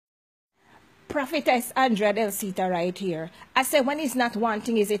Prophetess Andrea Delcita right here. I said, when it's not one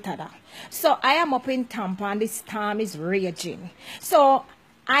thing, is it other? So I am up in Tampa and the storm is raging. So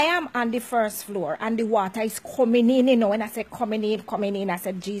I am on the first floor and the water is coming in, you know. When I said coming in, I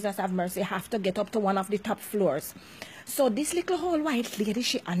said, Jesus have mercy, I have to get up to one of the top floors. So this little old white lady,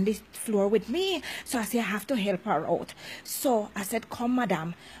 she on the floor with me. So I said, I have to help her out. So I said, come,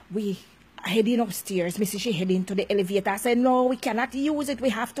 madam, we heading upstairs. Me see she heading to the elevator. I said, no, we cannot use it. We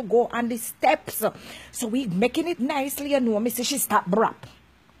have to go on the steps. So we making it nicely, you know. Me see she start brap.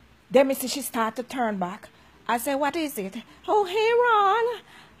 Then me see she start to turn back. I said, what is it? Oh, hey, Ron.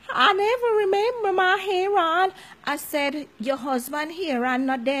 I never remember my hair on. I said, your husband here and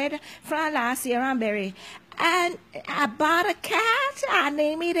not dead from last year and buried. And I bought a cat. I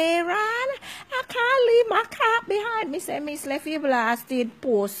named it Aaron. I can't leave my cat behind me. Say, Miss Leffy blasted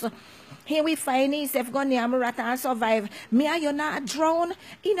post. Here we find himself going near rat and survive. Me and you not drown.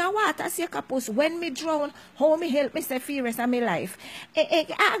 In a water see a post. When me drown, how me help me say fear rest of my life. I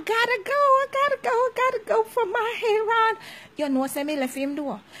gotta go for my hair on. You know, say me left him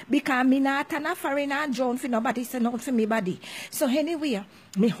do. Because me not a foreign and drown for nobody, say not for me body. So anyway,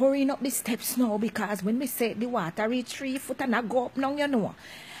 me hurrying up the steps now because when me say the water reach 3 foot and I go up now, you know.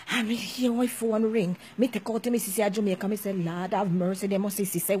 And me hear my phone ring. Me take out to me sister Jamaica. Me say, Lord have mercy. They must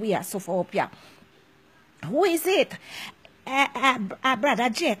say we are so far up here. Who is it? Brother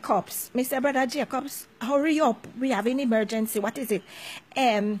Jacobs. Mr. Brother Jacobs, hurry up. We have an emergency. What is it?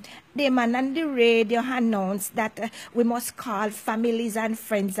 The man on the radio announced that we must call families and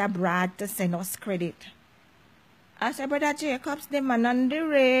friends abroad to send us credit. I said, Brother Jacobs, the man on the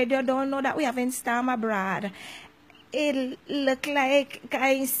radio don't know that we have in storm abroad. It look like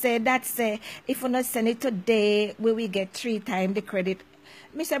I said that say if we not send it today, we will get 3 times the credit.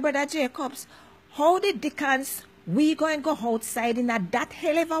 Mr. Brother Jacobs, how the dickens we going to go outside in that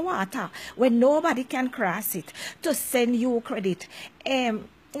hell of a water when nobody can cross it to send you credit?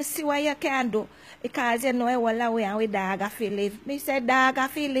 See what you can do. Because you know all away and we dog a feel live. Me say dog a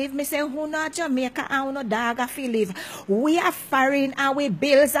feel live. Me say who not Jamaica and who no dog a feel live. We are foreign and we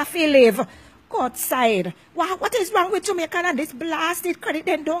bills a feel live. Go outside. What is wrong with Jamaica and this blasted credit?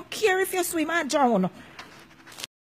 Then don't care if you swim and drown.